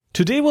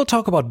Today we'll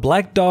talk about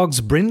black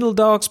dogs, brindle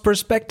dogs,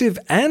 perspective,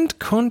 and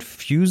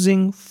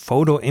confusing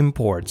photo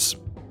imports.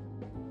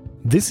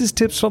 This is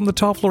Tips from the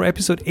Top Floor,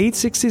 episode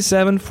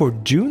 867 for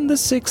June the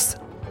 6th,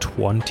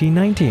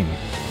 2019.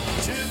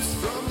 Tips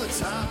from the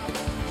top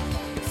floor,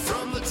 tips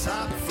from the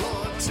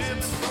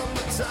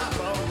top,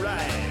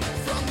 alright,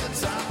 from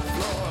the top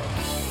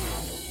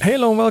floor. Hey,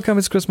 hello and welcome,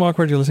 it's Chris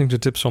Marquardt, you're listening to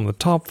Tips from the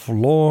Top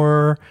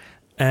Floor,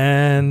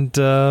 and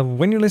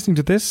when you're listening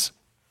to this,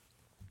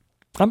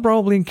 I'm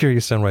probably in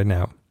Kyrgyzstan right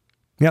now.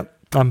 Yep,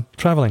 I'm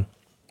traveling,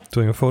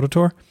 doing a photo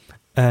tour,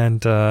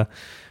 and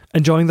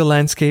enjoying the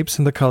landscapes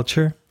and the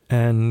culture,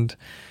 and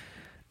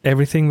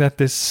everything that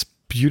this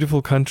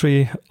beautiful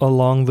country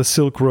along the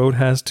Silk Road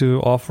has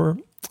to offer.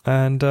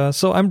 And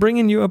so I'm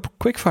bringing you a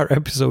quickfire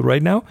episode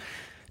right now.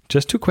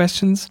 Just 2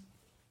 questions,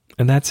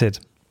 and that's it.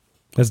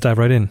 Let's dive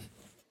right in.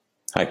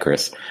 Hi,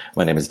 Chris.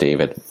 My name is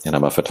David, and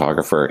I'm a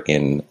photographer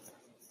in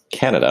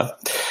Canada.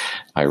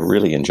 I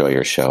really enjoy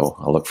your show.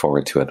 I look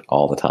forward to it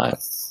all the time.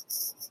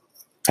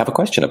 I have a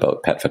question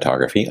about pet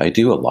photography. I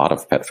do a lot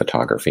of pet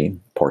photography,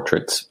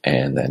 portraits,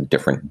 and then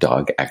different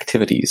dog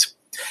activities.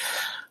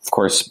 Of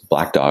course,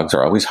 black dogs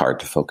are always hard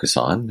to focus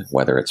on,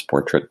 whether it's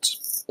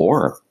portraits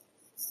or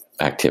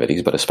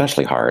activities, but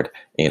especially hard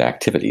in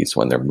activities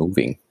when they're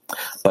moving.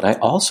 But I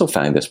also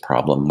find this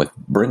problem with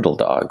brindle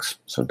dogs,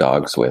 so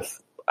dogs with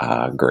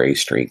gray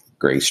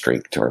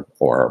streaked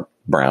or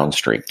brown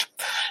streaked.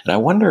 And I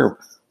wonder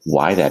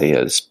why that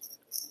is.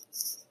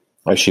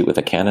 I shoot with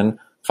a Canon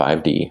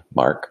 5D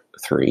Mark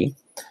III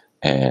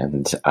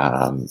and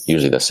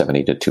usually the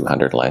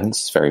 70-200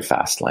 lens, very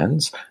fast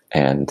lens.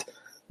 And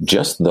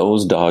just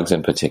those dogs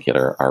in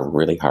particular are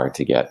really hard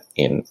to get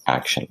in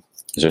action.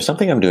 Is there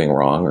something I'm doing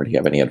wrong, or do you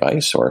have any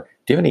advice, or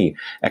do you have any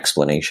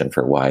explanation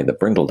for why the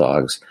brindle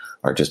dogs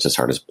are just as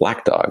hard as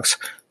black dogs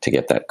to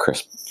get that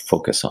crisp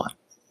focus on?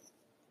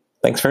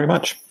 Thanks very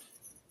much.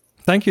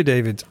 Thank you,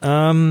 David.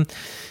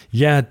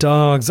 Yeah,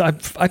 dogs. I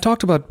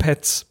talked about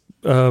pets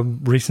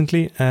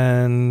recently,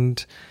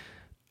 and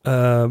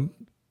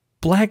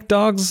black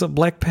dogs,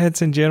 black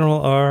pets in general,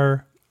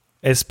 are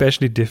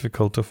especially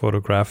difficult to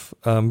photograph.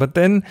 But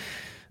then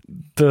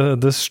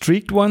the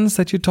streaked ones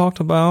that you talked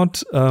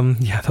about,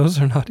 those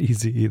are not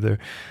easy either.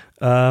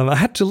 I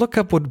had to look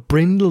up what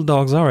brindle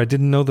dogs are. I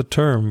didn't know the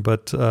term,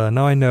 but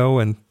now I know,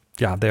 and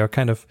yeah, they are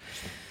kind of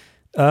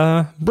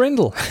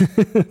brindle.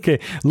 Okay,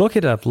 look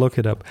it up.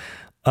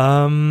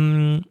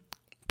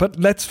 But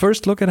let's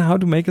first look at how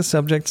to make a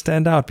subject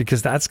stand out,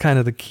 because that's kind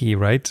of the key,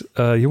 right?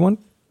 You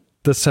want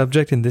the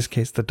subject, in this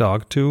case the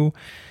dog, to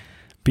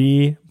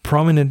be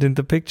prominent in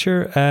the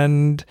picture,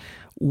 and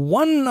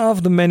one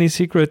of the many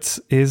secrets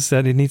is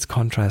that it needs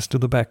contrast to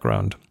the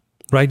background,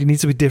 right? It needs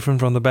to be different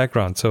from the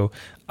background, so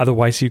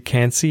otherwise you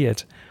can't see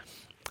it.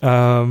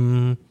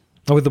 With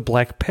the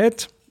black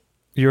pet,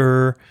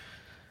 you're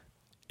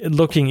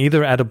looking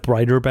either at a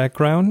brighter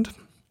background,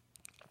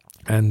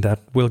 and that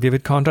will give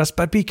it contrast.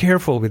 But be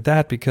careful with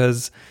that,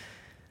 because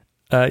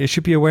you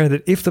should be aware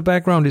that if the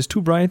background is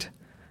too bright,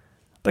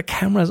 the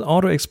camera's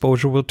auto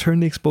exposure will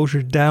turn the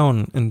exposure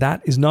down. And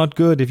that is not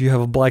good if you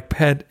have a black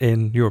pet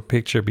in your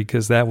picture,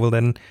 because that will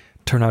then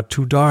turn out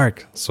too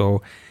dark.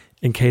 So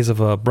in case of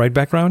a bright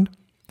background,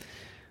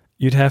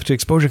 you'd have to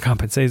exposure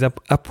compensate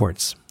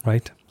upwards,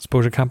 right?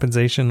 Exposure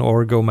compensation,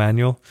 or go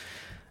manual.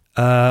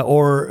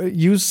 Or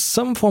use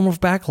some form of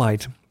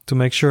backlight to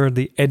make sure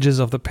the edges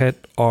of the pet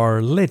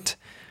are lit,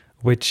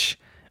 which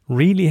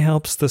really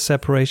helps the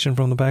separation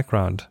from the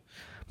background.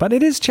 But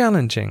it is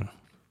challenging.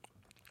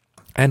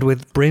 And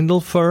with brindle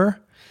fur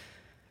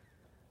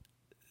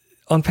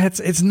on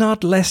pets, it's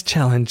not less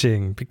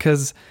challenging,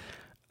 because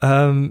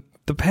the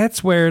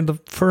pets where the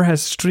fur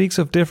has streaks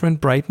of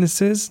different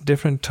brightnesses,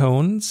 different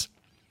tones,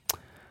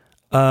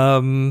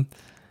 they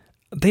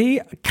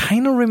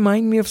kind of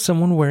remind me of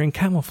someone wearing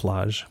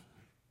camouflage.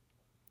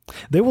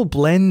 They will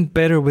blend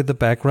better with the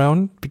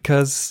background,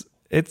 because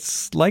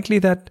it's likely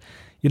that,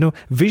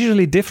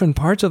 visually different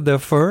parts of their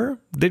fur,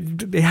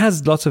 it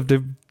has lots of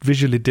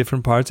visually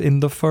different parts in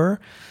the fur,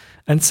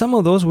 and some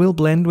of those will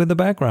blend with the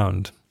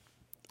background,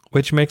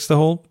 which makes the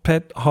whole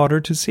pet harder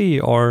to see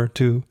or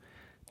to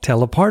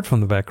tell apart from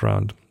the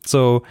background.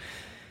 So,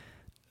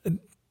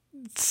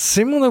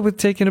 similar with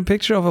taking a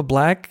picture of a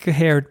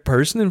black-haired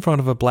person in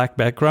front of a black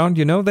background,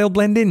 they'll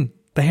blend in.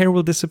 The hair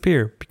will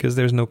disappear because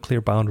there's no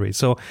clear boundary.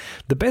 So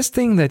the best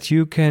thing that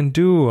you can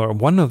do, or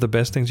one of the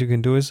best things you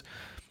can do, is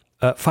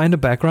find a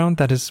background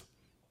that is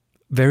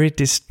very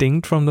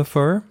distinct from the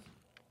fur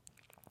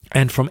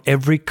and from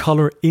every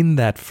color in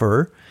that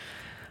fur.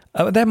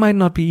 That might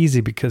not be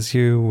easy, because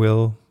you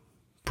will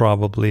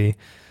probably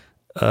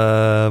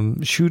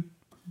shoot.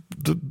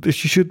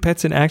 If you shoot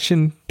pets in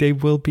action, they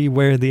will be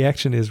where the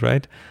action is,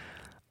 right?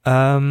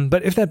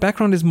 But if that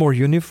background is more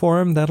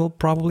uniform, that'll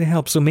probably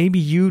help. So maybe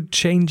you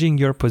changing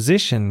your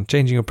position,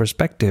 changing your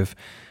perspective,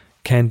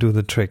 can do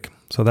the trick.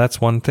 So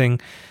that's one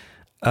thing.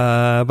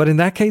 But in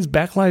that case,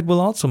 backlight will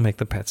also make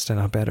the pet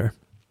stand out better.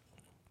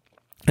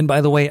 And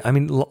by the way,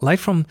 light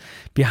from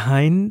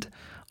behind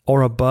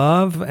or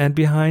above and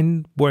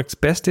behind works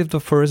best if the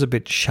fur is a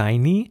bit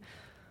shiny.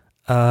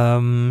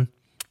 And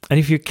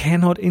if you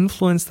cannot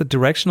influence the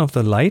direction of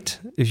the light,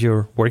 if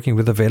you're working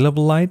with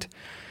available light,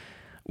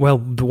 well,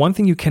 the one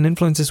thing you can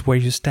influence is where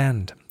you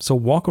stand. So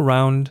walk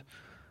around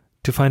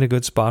to find a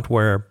good spot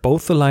where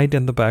both the light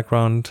and the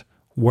background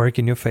work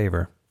in your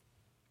favor.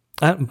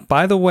 And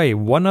by the way,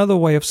 one other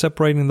way of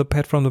separating the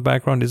pet from the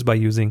background is by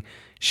using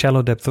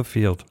shallow depth of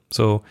field.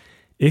 So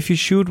if you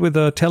shoot with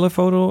a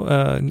telephoto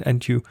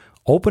and you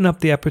open up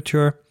the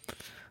aperture,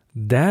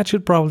 that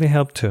should probably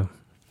help too.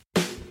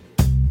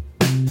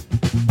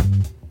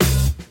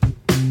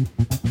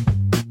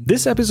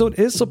 This episode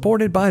is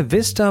supported by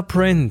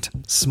Vistaprint.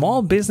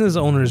 Small business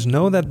owners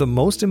know that the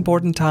most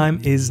important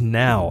time is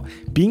now.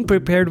 Being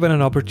prepared when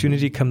an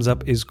opportunity comes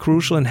up is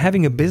crucial, and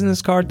having a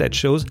business card that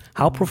shows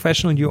how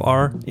professional you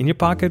are in your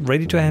pocket,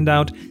 ready to hand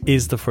out,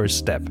 is the first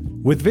step.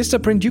 With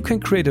Vistaprint, you can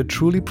create a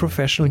truly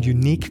professional,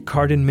 unique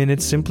card in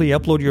minutes. Simply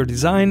upload your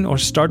design or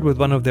start with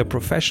one of their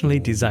professionally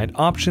designed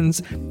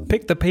options.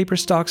 Pick the paper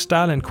stock,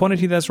 style, and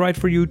quantity that's right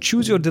for you.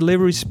 Choose your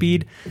delivery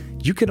speed.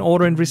 You can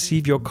order and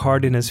receive your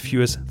card in as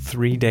few as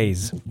 3 days.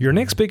 Your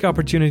next big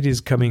opportunity is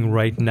coming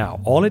right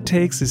now. All it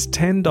takes is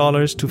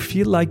 $10 to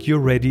feel like you're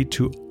ready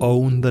to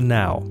own the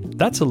now.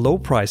 That's a low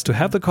price to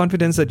have the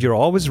confidence that you're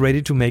always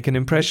ready to make an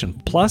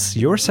impression. Plus,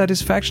 your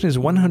satisfaction is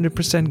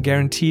 100%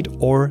 guaranteed,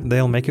 or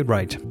they'll make it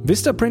right.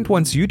 Vistaprint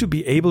wants you to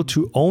be able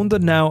to own the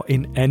now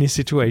in any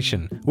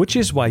situation, which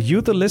is why you,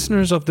 the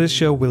listeners of this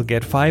show, will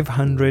get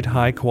 500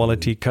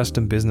 high-quality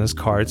custom business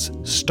cards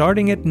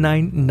starting at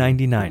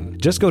 $9.99.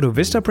 Just go to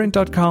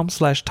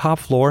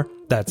vistaprint.com/topfloor.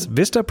 That's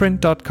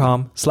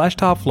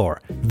vistaprint.com/topfloor.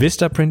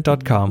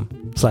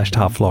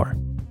 vistaprint.com/topfloor.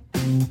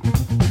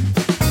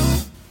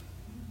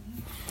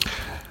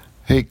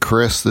 Hey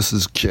Chris, this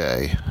is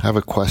Jay. I have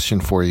a question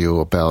for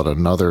you about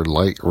another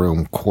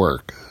Lightroom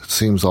quirk. It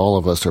seems all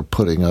of us are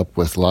putting up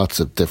with lots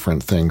of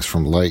different things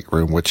from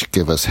Lightroom which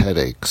give us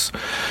headaches.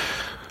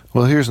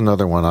 Well, here's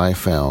another one I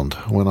found.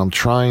 When I'm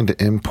trying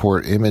to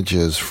import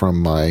images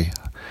from my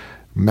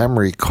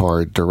memory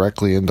card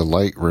directly into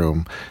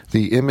Lightroom,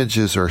 the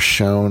images are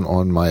shown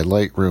on my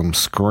Lightroom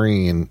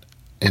screen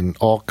in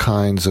all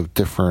kinds of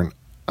different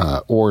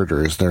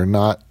orders. They're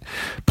not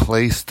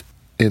placed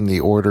in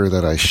the order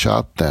that I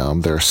shot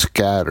them. They're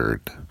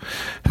scattered.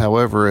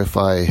 However, if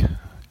I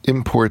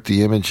import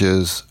the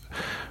images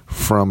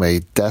from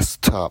a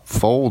desktop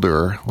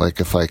folder, like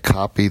if I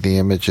copy the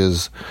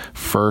images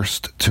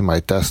first to my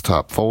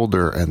desktop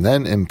folder and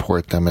then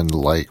import them into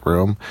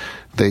Lightroom,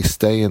 they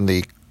stay in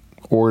the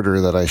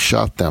order that I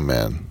shot them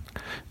in,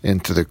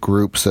 into the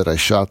groups that I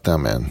shot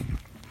them in.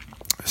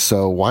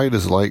 So why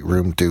does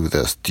Lightroom do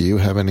this? Do you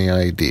have any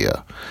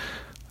idea?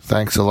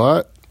 Thanks a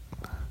lot.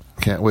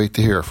 Can't wait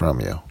to hear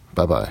from you.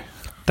 Bye-bye.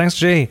 Thanks,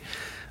 Jay.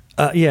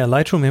 Yeah,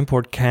 Lightroom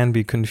import can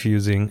be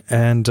confusing.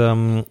 And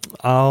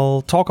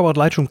I'll talk about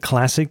Lightroom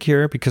Classic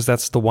here because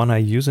that's the one I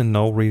use and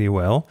know really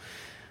well.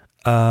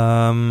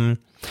 Now,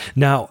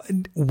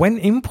 when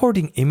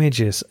importing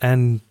images,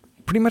 and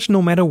pretty much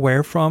no matter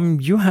where from,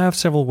 you have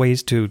several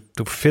ways to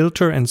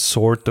filter and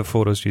sort the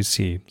photos you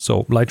see.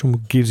 So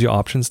Lightroom gives you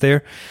options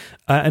there.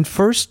 And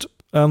first,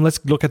 let's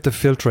look at the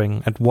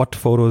filtering, at what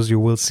photos you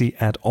will see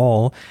at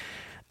all.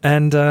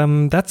 And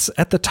that's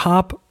at the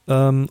top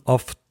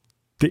of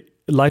the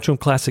Lightroom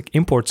Classic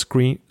import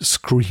screen.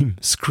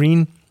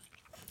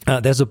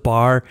 There's a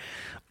bar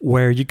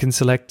where you can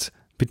select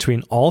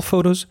between all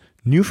photos,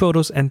 new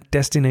photos, and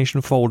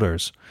destination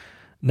folders.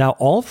 Now,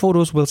 all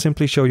photos will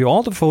simply show you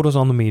all the photos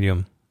on the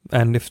medium.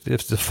 And if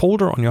it's a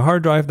folder on your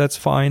hard drive, that's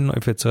fine.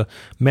 If it's a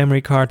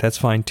memory card, that's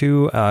fine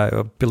too.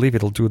 I believe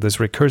it'll do this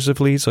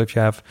recursively. So if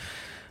you have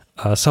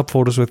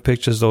subfolders with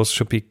pictures, those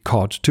should be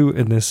caught too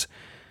in this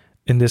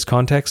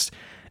context.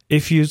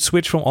 If you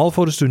switch from all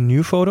photos to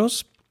new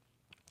photos,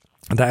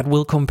 that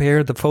will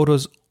compare the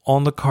photos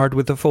on the card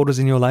with the photos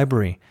in your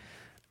library.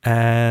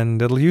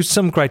 And it'll use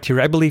some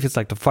criteria. I believe it's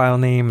like the file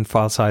name and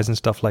file size and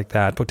stuff like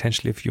that,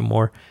 potentially a few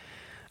more,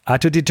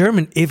 to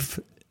determine if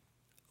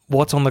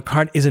what's on the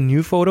card is a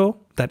new photo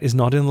that is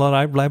not in the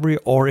library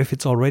or if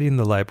it's already in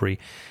the library.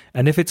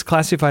 And if it's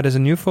classified as a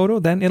new photo,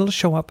 then it'll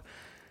show up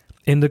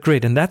in the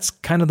grid. And that's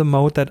kind of the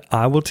mode that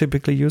I will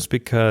typically use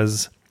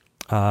because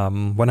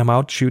when I'm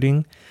out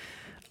shooting,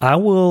 I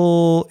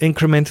will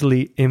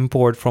incrementally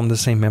import from the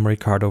same memory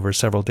card over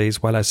several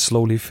days while I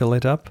slowly fill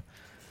it up.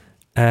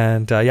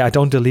 And I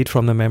don't delete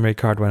from the memory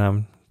card when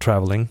I'm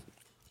traveling.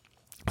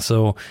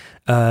 So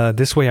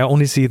this way I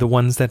only see the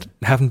ones that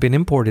haven't been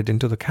imported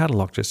into the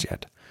catalog just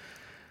yet.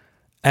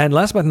 And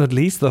last but not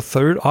least, the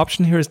third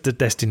option here is the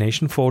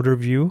destination folder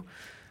view,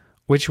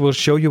 which will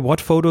show you what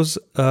photos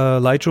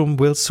Lightroom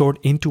will sort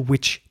into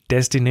which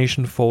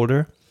destination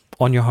folder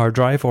on your hard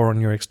drive or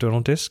on your external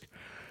disk.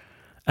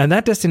 And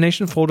that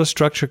destination folder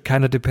structure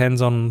kind of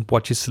depends on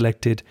what you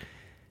selected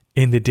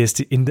in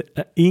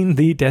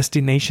the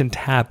destination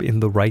tab in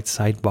the right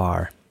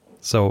sidebar.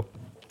 So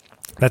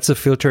that's a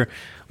filter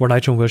where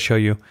Lightroom will show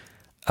you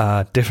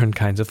different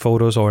kinds of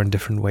photos or in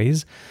different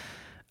ways.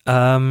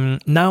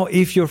 Now,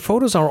 if your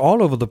photos are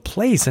all over the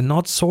place and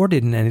not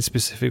sorted in any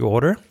specific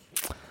order,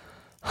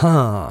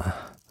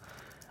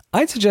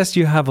 I'd suggest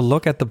you have a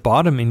look at the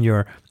bottom in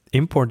your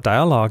import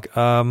dialog.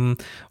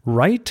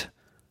 Right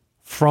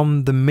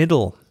from the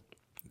middle,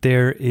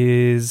 there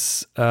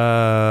is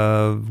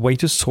a way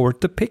to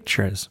sort the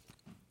pictures.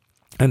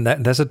 And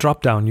there's a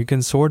drop down. You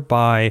can sort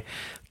by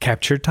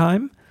capture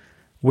time,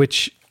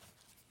 which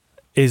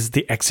is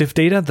the EXIF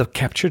data, the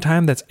capture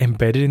time that's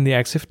embedded in the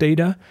EXIF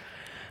data.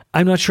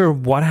 I'm not sure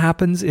what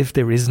happens if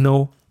there is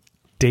no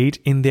date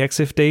in the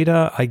EXIF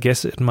data. I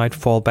guess it might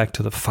fall back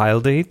to the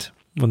file date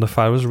when the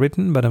file was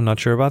written, but I'm not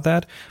sure about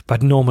that.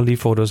 But normally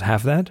photos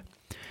have that.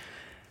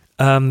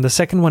 The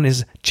second one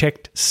is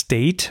checked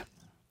state,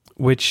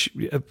 which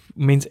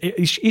means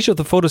each of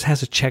the photos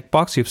has a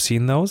checkbox. You've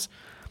seen those.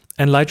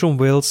 And Lightroom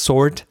will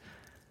sort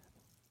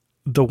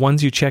the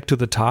ones you check to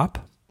the top.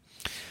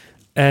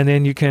 And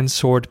then you can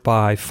sort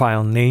by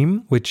file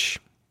name, which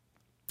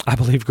I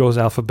believe goes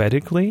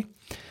alphabetically.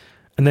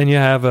 And then you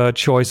have a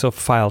choice of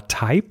file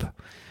type,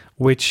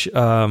 which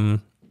I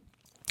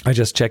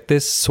just checked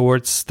this,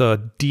 sorts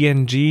the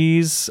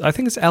DNGs. I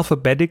think it's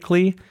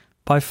alphabetically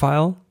by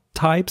file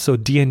type. So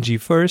DNG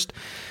first.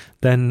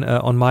 Then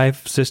on my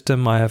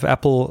system, I have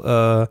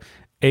Apple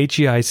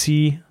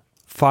HEIC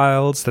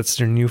files. That's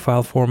their new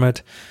file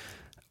format.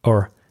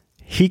 Or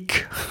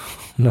HEIC.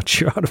 I'm not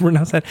sure how to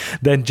pronounce that.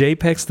 Then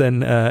JPEGs,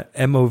 then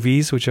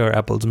MOVs, which are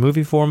Apple's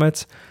movie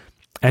formats,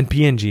 and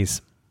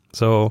PNGs.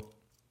 So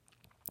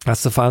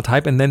that's the file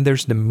type. And then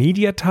there's the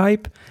media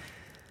type.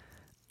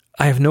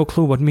 I have no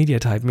clue what media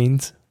type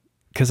means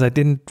because I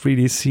didn't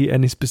really see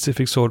any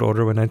specific sort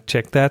order when I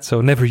checked that.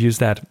 So never use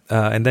that.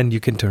 And then you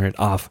can turn it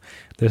off.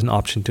 There's an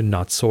option to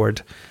not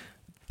sort.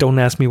 Don't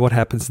ask me what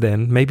happens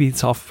then. Maybe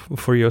it's off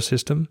for your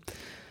system.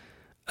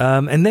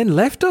 And then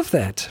left of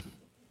that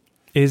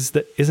is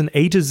an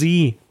A to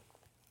Z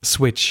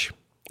switch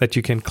that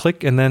you can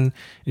click, and then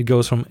it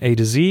goes from A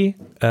to Z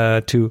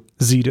to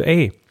Z to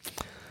A.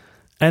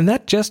 And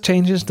that just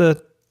changes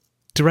the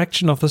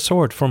direction of the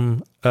sort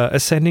from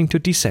ascending to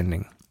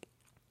descending.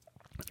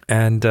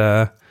 And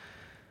the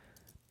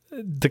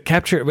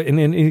capture, in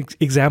an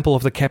example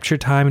of the capture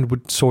time, it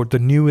would sort the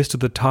newest to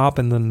the top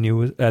and the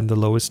newest and the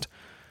lowest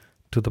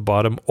to the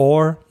bottom,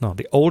 or no,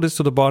 the oldest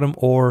to the bottom,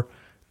 or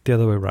the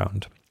other way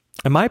around.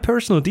 And my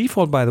personal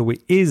default, by the way,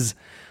 is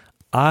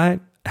I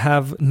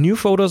have new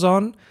photos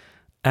on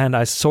and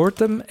I sort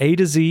them A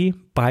to Z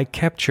by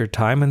capture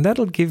time, and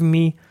that'll give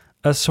me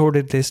a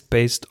sorted list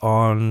based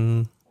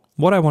on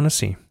what I want to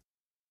see.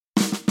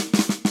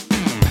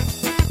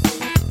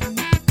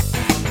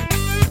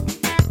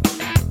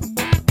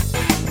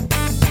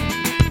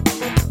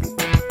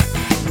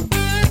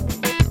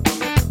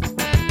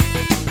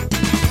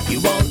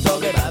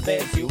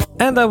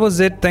 And that was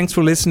it. Thanks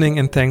for listening,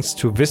 and thanks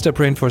to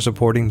Vistaprint for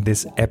supporting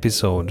this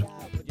episode.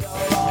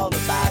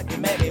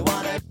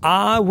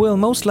 I will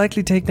most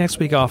likely take next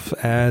week off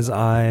as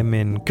I'm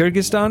in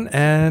Kyrgyzstan,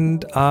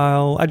 and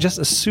I just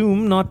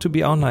assume not to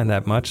be online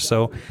that much,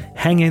 so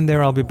hang in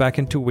there. I'll be back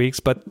in 2 weeks,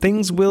 but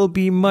things will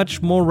be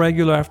much more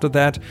regular after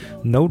that.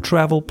 No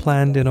travel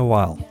planned in a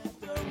while.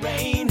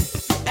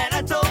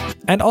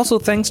 And also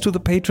thanks to the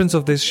patrons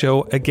of this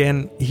show.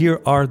 Again,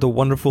 here are the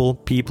wonderful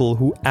people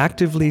who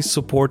actively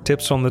support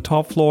Tips from the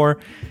Top Floor.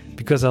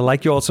 Because I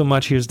like you all so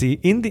much, here's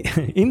in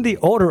the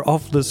order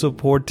of the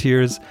support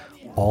tiers,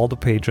 all the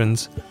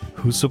patrons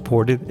who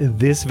supported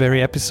this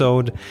very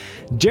episode: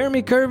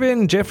 Jeremy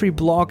Kervin, Jeffrey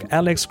Block,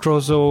 Alex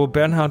Crozo,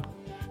 Bernhard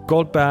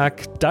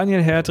Goldbach,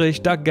 Daniel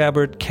Hertrich, Doug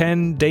Gabbard,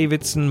 Ken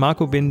Davidson,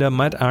 Marco Binder,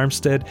 Matt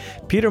Armstead,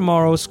 Peter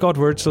Morrow, Scott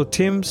Wurzel,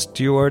 Tim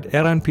Stewart,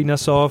 Eran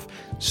Pinasov,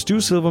 Stu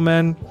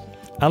Silverman,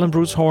 Alan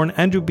Bruce Horn,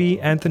 Andrew B.,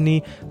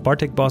 Anthony,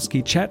 Bartek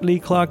Bosky, Chad Lee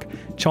Clark,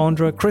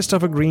 Chandra,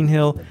 Christopher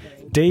Greenhill,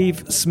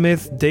 Dave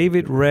Smith,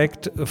 David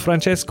Recht,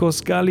 Francesco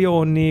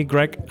Scaglioni,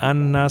 Greg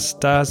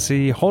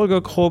Anastasi,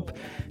 Holger Krupp,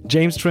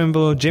 James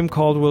Trimble, Jim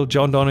Caldwell,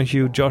 John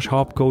Donahue, Josh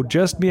Hopko,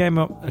 Just Me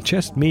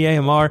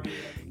AMR,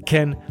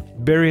 Ken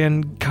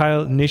Berian,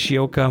 Kyle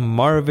Nishioka,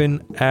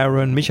 Marvin,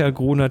 Aaron, Michael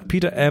Grunert,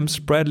 Peter M.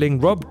 Spradling,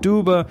 Rob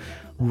Duber,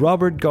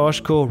 Robert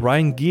Goshko,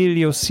 Ryan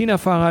Gilio, Sina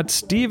Farad,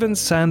 Steven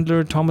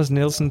Sandler, Thomas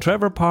Nilsson,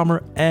 Trevor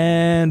Palmer,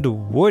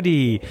 and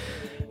Woody.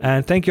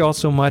 And thank you all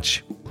so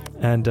much.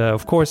 And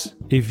of course,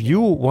 if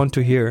you want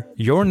to hear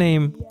your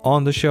name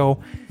on the show,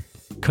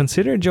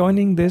 consider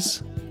joining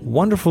this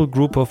wonderful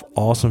group of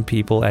awesome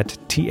people at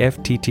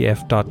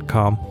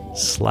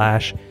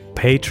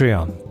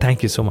tfttf.com/Patreon.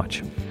 Thank you so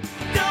much.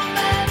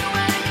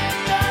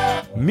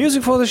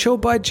 Music for the show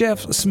by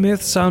Jeff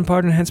Smith, sound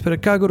partner Hans Peter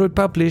Kagorud,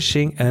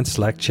 publishing and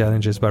Slack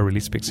challenges by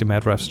Release Pixie,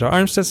 Matt Rapstar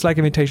Armstead, Slack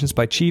invitations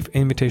by Chief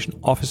Invitation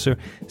Officer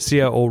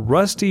CIO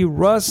Rusty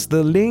Russ.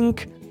 The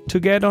link to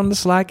get on the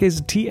Slack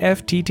is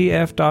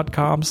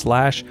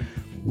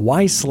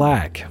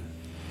tfttf.com/yslack.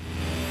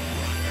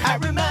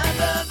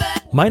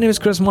 My name is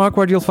Chris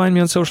Marquardt. You'll find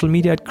me on social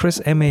media at Chris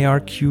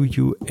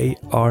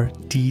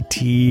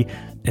MarQuardt.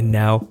 And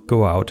now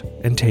go out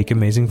and take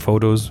amazing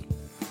photos.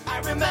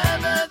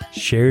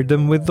 Share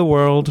them with the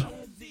world.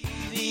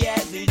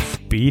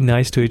 be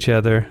nice to each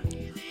other,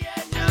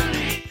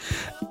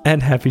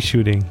 and happy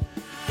shooting.